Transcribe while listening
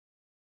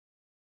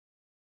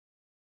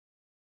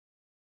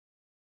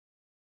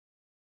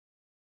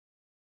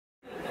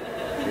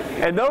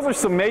And those are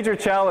some major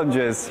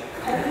challenges.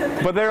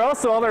 But there are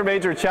also other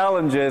major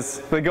challenges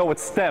that go with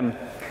STEM,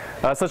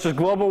 such as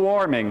global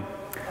warming,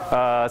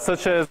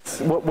 such as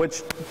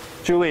which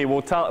Julie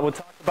will talk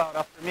about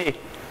after me.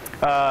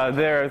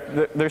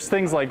 There's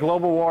things like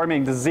global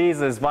warming,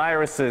 diseases,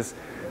 viruses,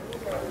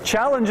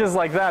 challenges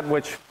like that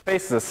which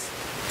face us.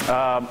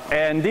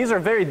 And these are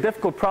very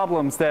difficult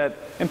problems that,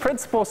 in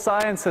principle,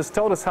 science has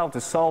told us how to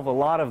solve a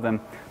lot of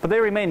them, but they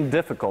remain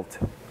difficult.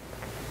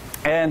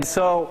 And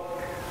so,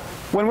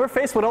 when we're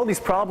faced with all these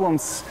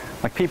problems,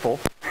 like people,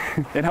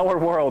 in our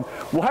world,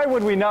 why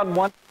would we not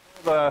want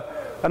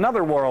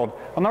another world,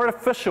 an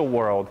artificial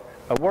world,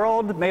 a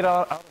world made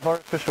out of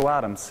artificial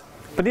atoms?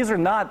 But these are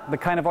not the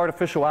kind of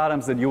artificial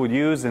atoms that you would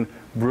use in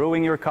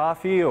brewing your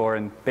coffee or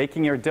in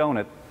baking your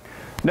donut.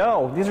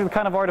 No, these are the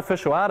kind of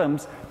artificial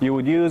atoms you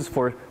would use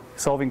for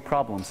solving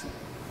problems.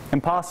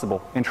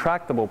 Impossible,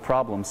 intractable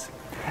problems.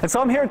 And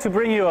so I'm here to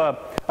bring you a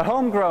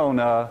homegrown,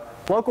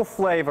 local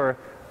flavor,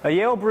 a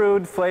Yale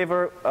brewed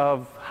flavor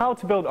of how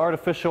to build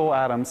artificial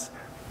atoms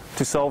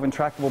to solve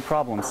intractable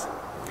problems.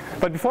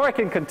 But before I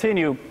can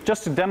continue,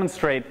 just to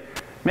demonstrate,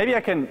 maybe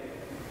I can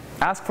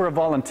ask for a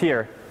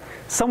volunteer,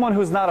 someone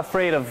who's not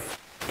afraid of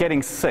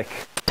getting sick.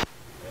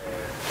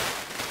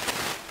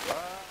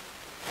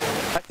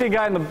 I see a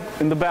guy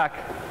in the back.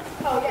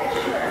 Oh, yeah,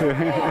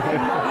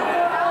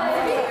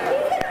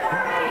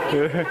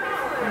 sure.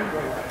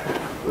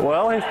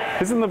 Well,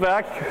 he's in the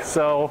back,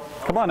 so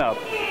come on up.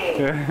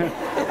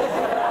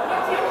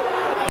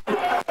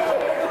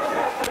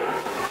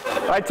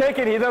 I take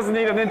it he doesn't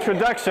need an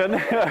introduction.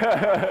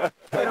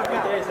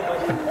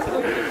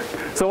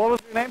 So what was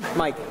your name?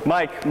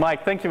 Mike.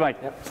 Mike. Thank you, Mike.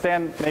 Yep.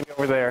 Stand maybe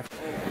over there.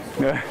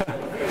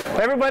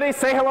 Everybody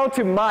say hello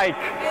to Mike.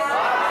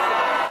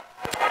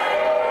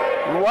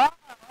 Wow,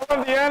 I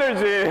love the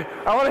energy.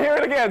 I want to hear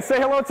it again. Say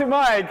hello to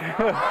Mike.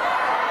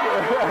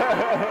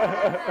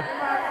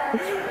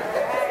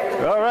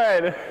 All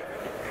right.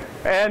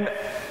 And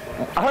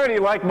I already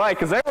like Mike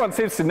because everyone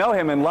seems to know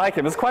him and like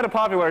him. He's quite a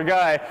popular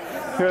guy.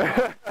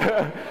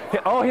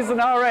 Oh, he's an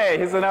RA.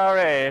 He's an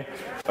RA.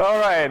 All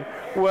right.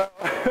 Well,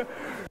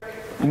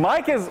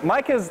 Mike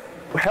is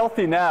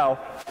healthy now,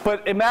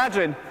 but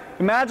imagine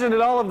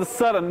that all of a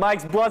sudden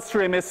Mike's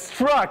bloodstream is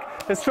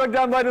struck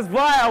down by this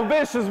vile,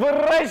 vicious,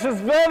 voracious,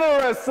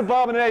 venomous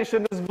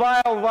abomination, this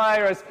vile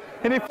virus,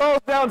 and he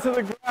falls down to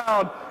the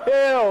ground,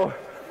 ill,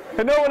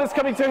 and no one is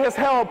coming to his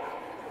help.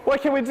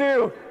 What can we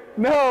do?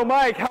 No,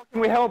 Mike, how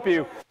can we help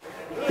you?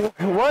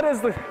 What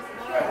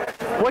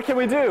can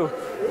we do?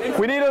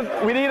 We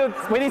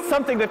need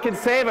something that can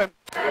save him.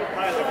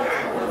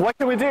 What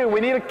can we do? We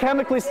need a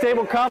chemically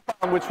stable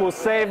compound which will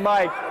save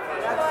Mike.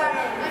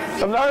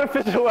 An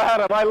artificial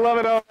atom. I love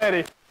it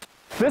already.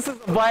 This is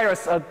a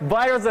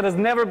virus that has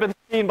never been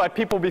seen by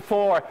people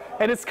before,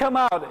 and it's come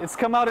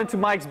out into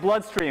Mike's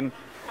bloodstream,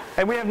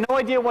 and we have no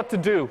idea what to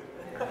do.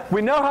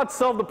 We know how to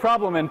solve the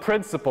problem in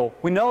principle.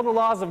 We know the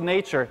laws of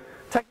nature.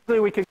 Technically,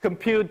 we can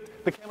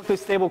compute the chemically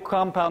stable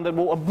compound that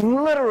will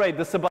obliterate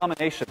this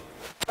abomination.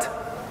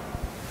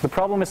 The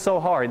problem is so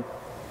hard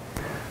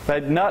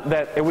that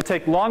it would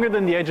take longer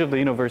than the age of the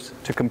universe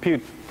to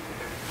compute.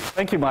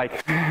 Thank you,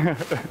 Mike.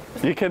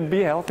 You can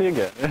be healthy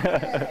again.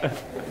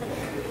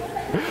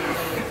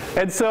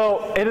 And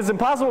so it is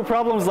impossible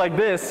problems like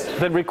this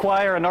that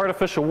require an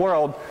artificial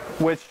world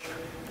which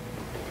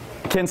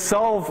can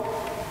solve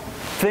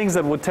things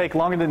that would take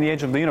longer than the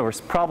age of the universe,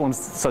 problems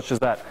such as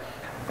that.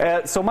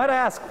 So might I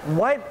ask,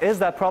 why is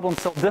that problem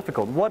so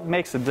difficult? What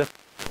makes it difficult?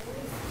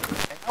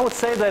 And I would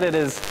say that it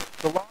is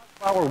the laws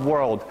of our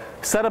world,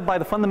 set up by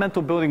the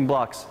fundamental building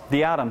blocks,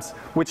 the atoms,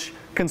 which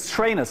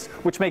constrain us,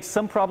 which makes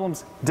some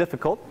problems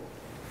difficult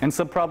and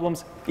some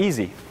problems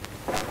easy.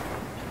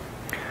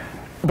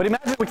 But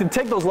imagine we can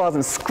take those laws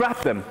and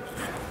scrap them.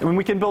 And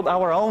we can build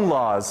our own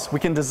laws. We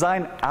can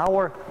design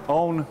our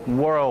own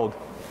world.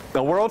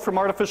 A world from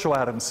artificial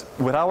atoms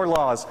with our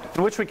laws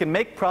in which we can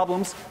make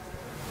problems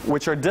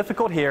which are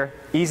difficult here,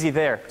 easy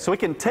there. So we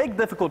can take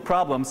difficult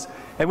problems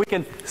and we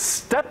can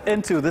step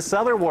into this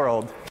other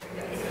world.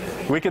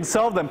 We can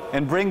solve them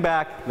and bring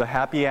back the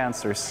happy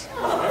answers.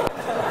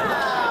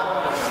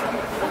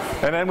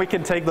 And then we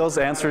can take those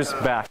answers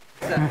back.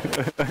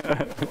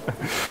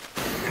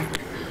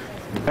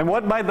 And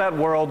what might that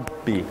world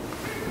be?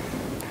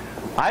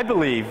 I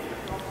believe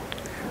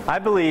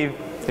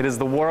it is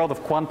the world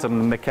of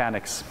quantum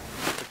mechanics.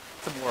 The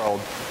quantum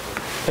world.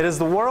 It is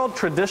the world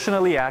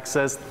traditionally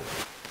accessed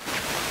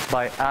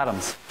by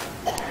atoms.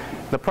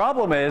 The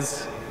problem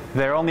is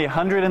there are only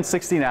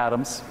 116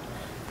 atoms.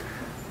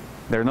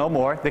 There are no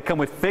more. They come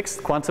with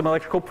fixed quantum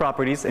electrical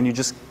properties, and you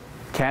just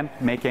can't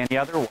make any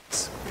other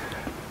ones.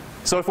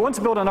 So if we want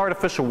to build an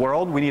artificial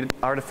world, we need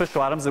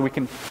artificial atoms that we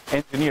can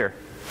engineer.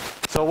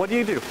 So what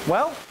do?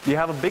 Well, you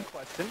have a big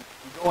question.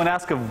 You go and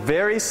ask a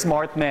very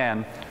smart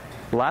man,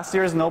 last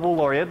year's Nobel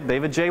laureate,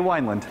 David J.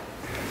 Wineland.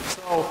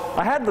 So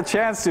I had the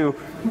chance to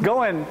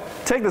go and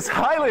take this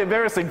highly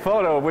embarrassing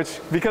photo,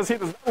 because he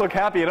does not look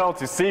happy at all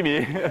to see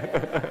me.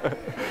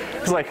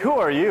 He's like, who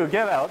are you?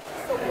 Get out.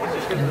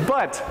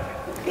 But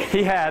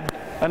he had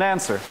an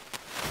answer.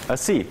 a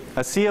sea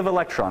of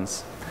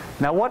electrons.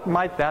 Now what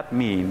might that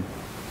mean?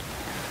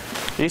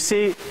 You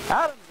see,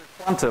 atoms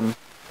are quantum,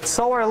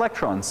 so are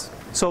electrons.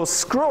 So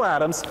screw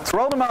atoms,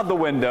 throw them out the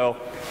window,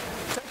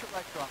 take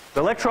electrons. The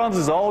electrons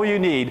is all you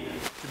need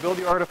to build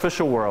your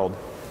artificial world.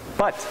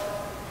 But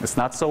it's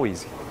not so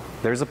easy.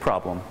 There's a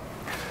problem.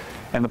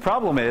 And the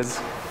problem is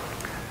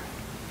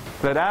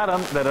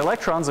that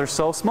electrons are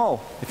so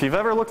small. If you've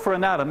ever looked for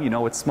an atom, you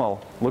know it's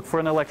small. Look for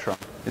an electron.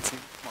 It's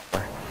even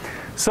smaller.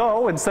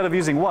 So instead of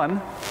using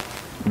one,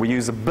 we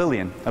use a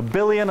billion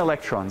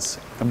electrons,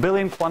 a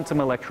billion quantum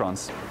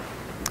electrons.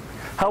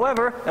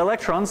 However,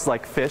 electrons,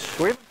 like fish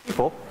or even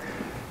people,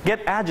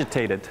 get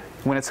agitated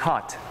when it's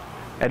hot.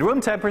 At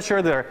room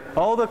temperature,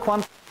 all the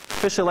quantum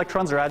fish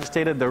electrons are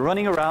agitated. They're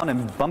running around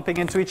and bumping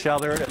into each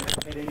other,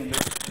 and they're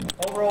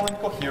overall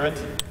incoherent.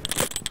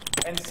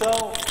 And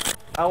so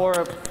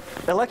our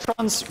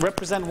electrons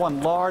represent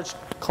one large,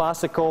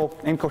 classical,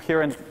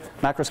 incoherent,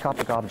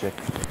 macroscopic object.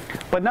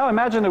 But now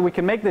imagine that we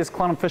can make these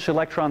quantum fish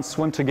electrons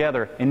swim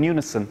together in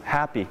unison,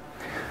 happy.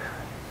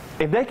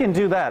 If they can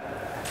do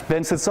that,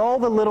 then since all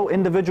the little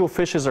individual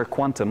fishes are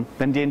quantum,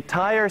 then the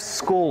entire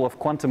school of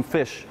quantum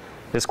fish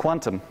is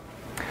quantum.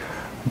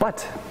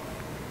 But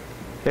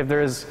if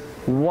there is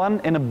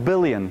 1 in a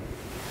billion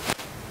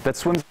that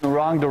swims in the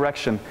wrong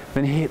direction,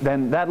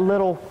 then that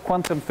little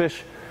quantum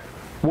fish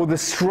will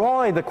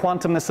destroy the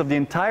quantumness of the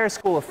entire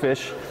school of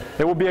fish.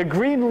 There will be a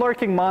green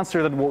lurking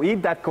monster that will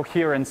eat that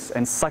coherence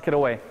and suck it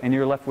away, and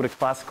you're left with a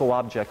classical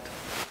object.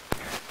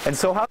 And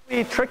so how do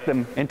we trick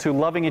them into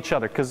loving each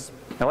other? Because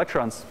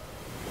electrons,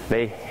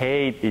 they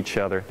hate each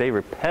other. They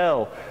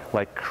repel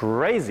like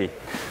crazy.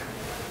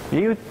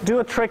 You do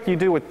a trick you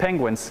do with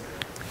penguins.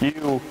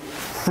 You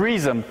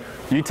freeze them.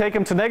 You take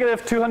them to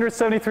negative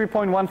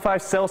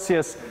 273.15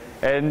 Celsius,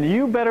 and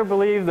you better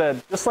believe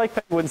that, just like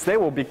penguins, they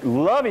will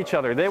love each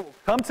other. They will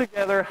come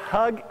together,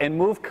 hug, and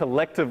move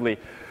collectively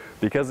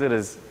because it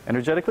is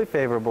energetically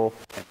favorable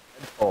and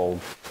cold.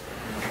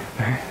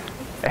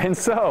 And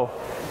so,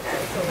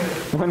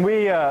 when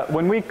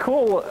we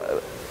cool,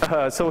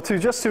 just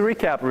to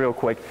recap real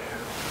quick,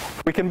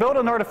 we can build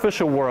an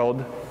artificial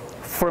world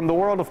from the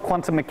world of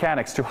quantum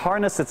mechanics to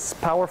harness its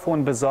powerful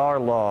and bizarre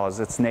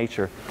laws, its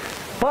nature.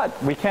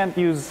 But we can't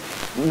use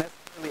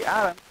necessarily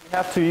atoms. We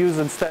have to use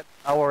instead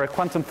our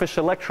quantum fish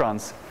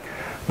electrons.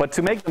 But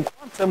to make them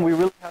quantum, we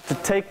really have to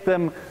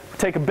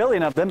take a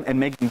billion of them and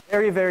make them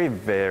very, very,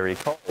 very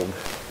cold.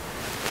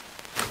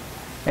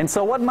 And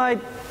so what might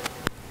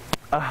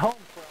a home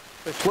for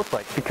a fish look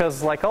like?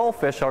 Because like all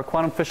fish, our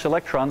quantum fish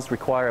electrons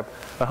require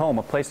a home,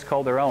 a place to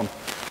call their own.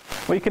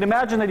 Well, you can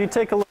imagine that you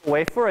take a little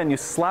wafer and you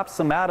slap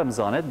some atoms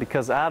on it,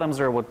 because atoms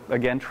are what,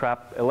 again,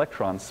 trap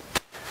electrons.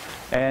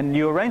 And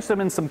you arrange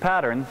them in some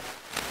pattern.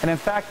 And in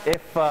fact,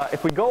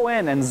 if we go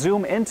in and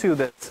zoom into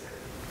this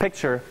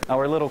picture,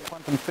 our little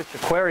quantum fish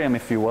aquarium,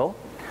 if you will,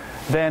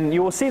 then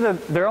you will see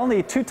that there are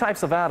only two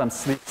types of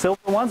atoms. The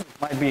silver ones,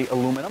 which might be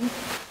aluminum,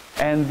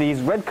 and these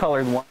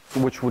red-colored ones,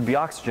 which would be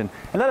oxygen.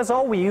 And that is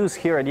all we use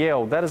here at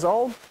Yale. That is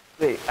all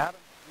the atoms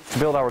to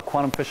build our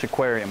quantum fish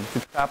aquarium, to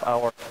trap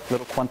our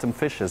little quantum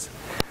fishes.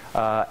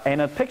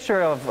 And a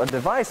picture of a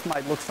device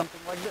might look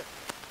something like this.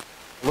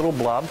 A little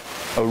blob,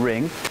 a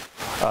ring,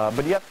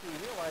 but you have to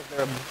realize there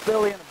are a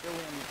billion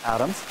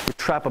atoms. We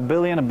trap a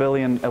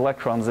billion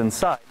electrons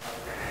inside.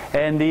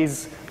 And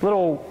this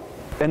little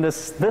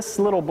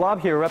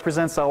blob here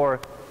represents our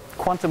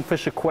quantum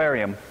fish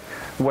aquarium,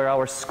 where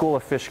our school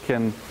of fish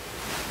can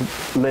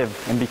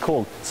live and be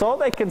cooled. So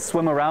they can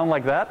swim around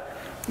like that.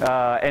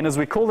 And as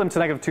we cool them to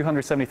negative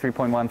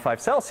 273.15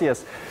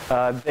 Celsius,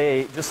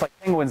 they, just like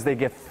penguins, they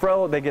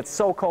get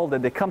so cold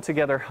that they come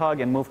together, hug,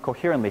 and move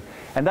coherently.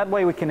 And that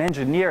way we can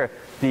engineer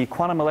the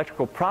quantum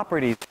electrical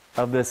properties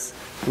of this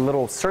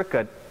little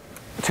circuit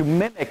to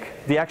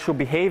mimic the actual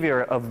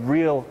behavior of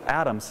real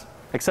atoms.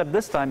 Except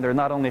this time they're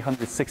not only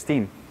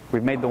 116.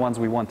 We've made the ones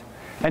we want.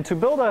 And to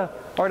build an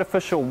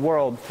artificial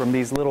world from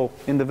these little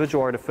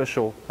individual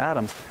artificial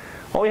atoms,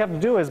 all you have to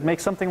do is make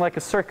something like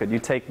a circuit. You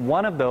take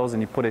one of those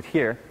and you put it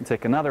here. You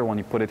take another one,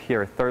 you put it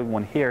here, a third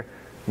one here.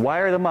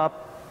 Wire them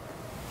up.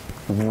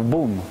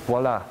 Boom,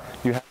 voila.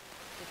 You have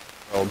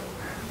a world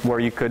where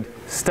you could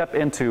step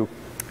into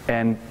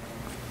and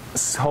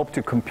hope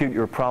to compute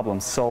your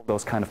problems, solve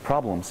those kind of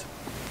problems.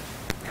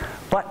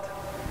 But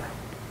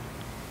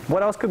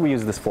what else could we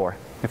use this for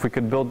if we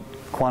could build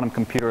a quantum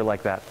computer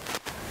like that?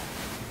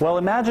 Well,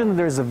 imagine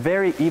there's a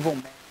very evil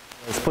man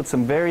who has put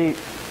some very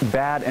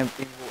bad and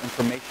evil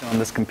information on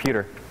this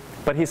computer.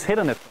 But he's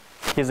hidden it.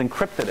 He's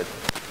encrypted it.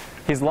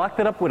 He's locked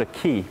it up with a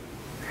key.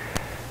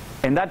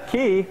 And that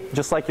key,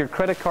 just like your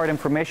credit card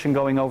information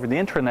going over the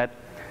internet,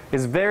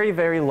 is very,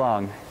 very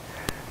long.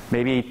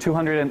 Maybe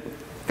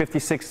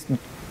 256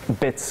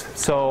 bits.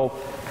 So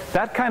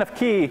that kind of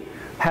key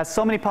has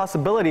so many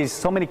possibilities,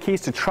 so many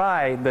keys to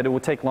try, that it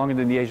would take longer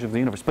than the age of the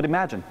universe. But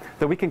imagine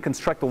that we can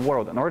construct a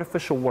world, an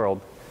artificial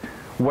world,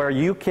 where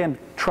you can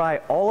try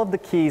all of the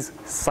keys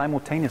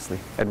simultaneously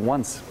at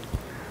once.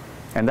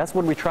 And that's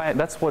what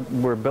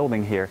we're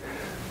building here.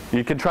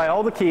 You can try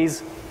all the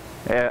keys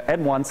at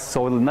once,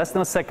 so in less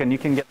than a second you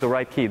can get the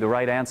right key, the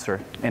right answer,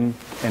 and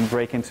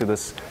break into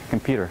this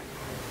computer.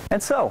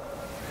 And so,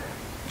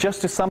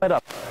 just to sum it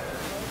up,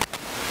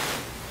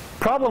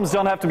 problems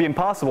don't have to be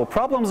impossible.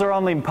 Problems are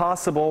only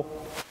impossible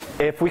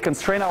if we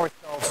constrain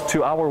ourselves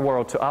to our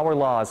world, to our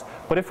laws.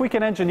 But if we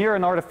can engineer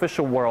an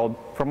artificial world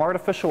from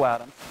artificial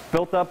atoms,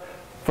 built up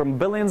from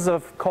billions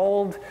of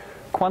cold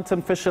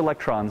quantum fission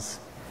electrons,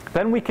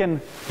 then we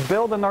can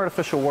build an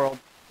artificial world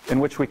in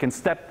which we can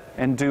step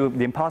and do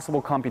the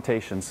impossible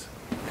computations.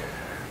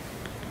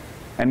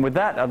 And with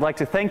that, I'd like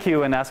to thank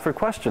you and ask for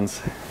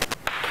questions.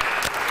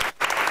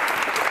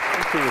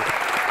 Thank you.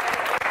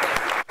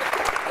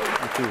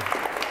 Thank you.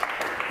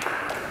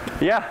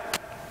 Yeah?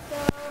 So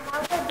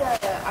how would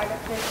the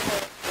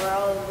artificial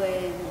world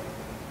would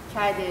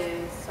try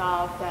to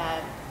solve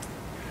that,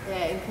 the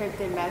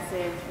encrypted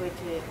message which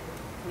is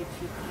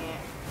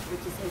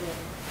hidden?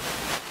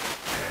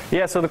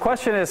 Yeah, so the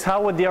question is,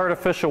 how would the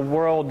artificial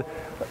world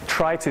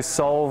try to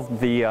solve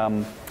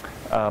the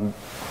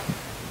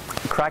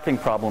cracking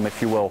problem,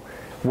 if you will?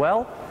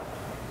 Well,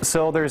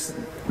 so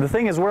the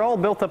thing is, we're all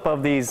built up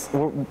of these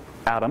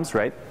atoms,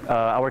 right?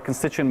 Our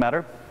constituent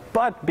matter.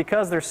 But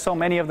because there's so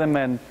many of them,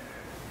 and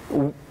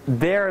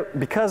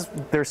because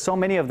there's so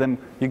many of them,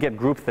 you get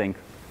groupthink.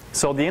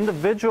 So the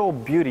individual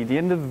beauty, the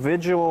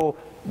individual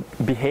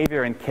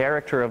behavior and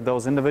character of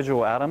those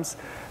individual atoms,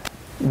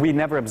 we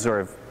never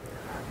observe.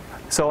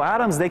 So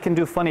atoms, they can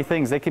do funny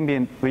things. They can be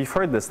in, we've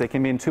heard this, they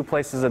can be in two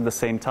places at the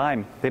same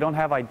time. They don't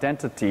have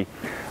identity.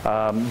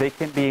 They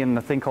can be in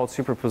a thing called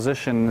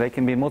superposition. They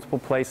can be in multiple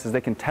places.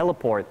 They can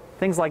teleport,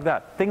 things like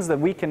that. Things that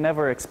we can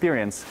never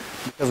experience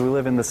because we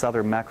live in this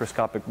other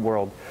macroscopic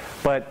world.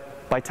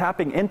 But by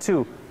tapping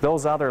into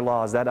those other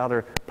laws, that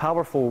other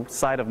powerful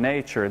side of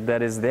nature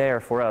that is there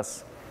for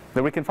us,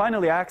 that we can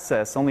finally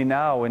access only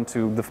now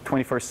into the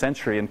 21st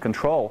century and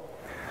control,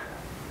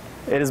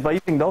 it is by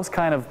using those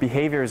kind of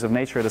behaviors of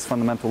nature at this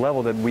fundamental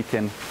level that we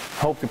can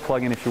hope to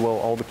plug in, if you will,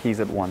 all the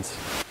keys at once.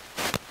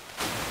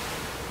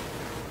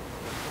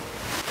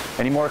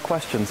 Any more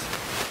questions?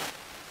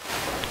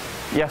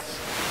 Yes?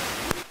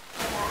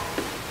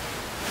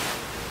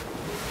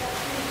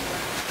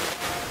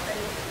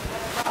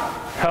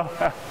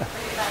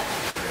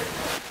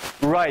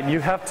 Right,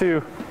 you have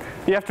to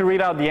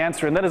read out the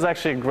answer, and that is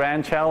actually a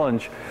grand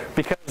challenge,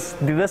 because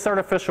this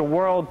artificial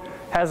world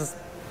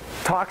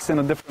talks in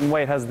a different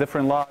way, it has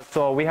different laws,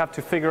 so we have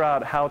to figure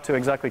out how to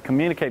exactly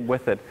communicate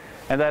with it.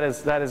 And that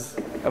is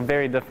a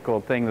very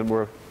difficult thing that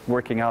we're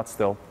working out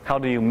still. How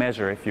do you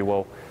measure, if you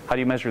will? How do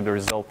you measure the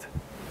result?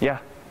 Yeah?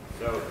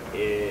 So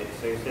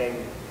you're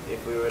saying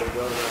if we were to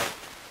build a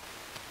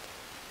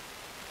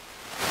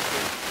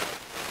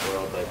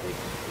world like we're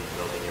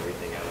building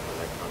everything out of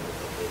electrons or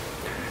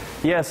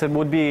something? Yes, it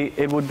would be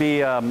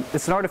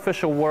it's an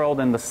artificial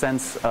world in the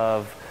sense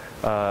of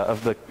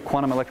the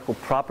quantum electrical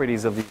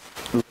properties of these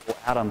little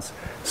atoms.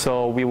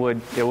 So it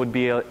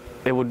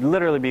would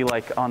literally be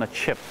like on a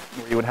chip,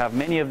 where you would have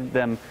many of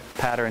them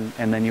patterned,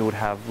 and then you would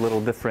have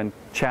little different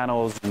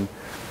channels and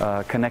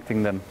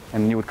connecting them,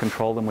 and you would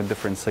control them with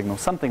different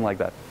signals, something like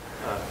that.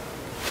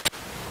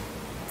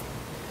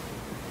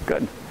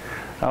 Good.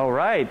 All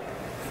right.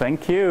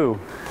 Thank you.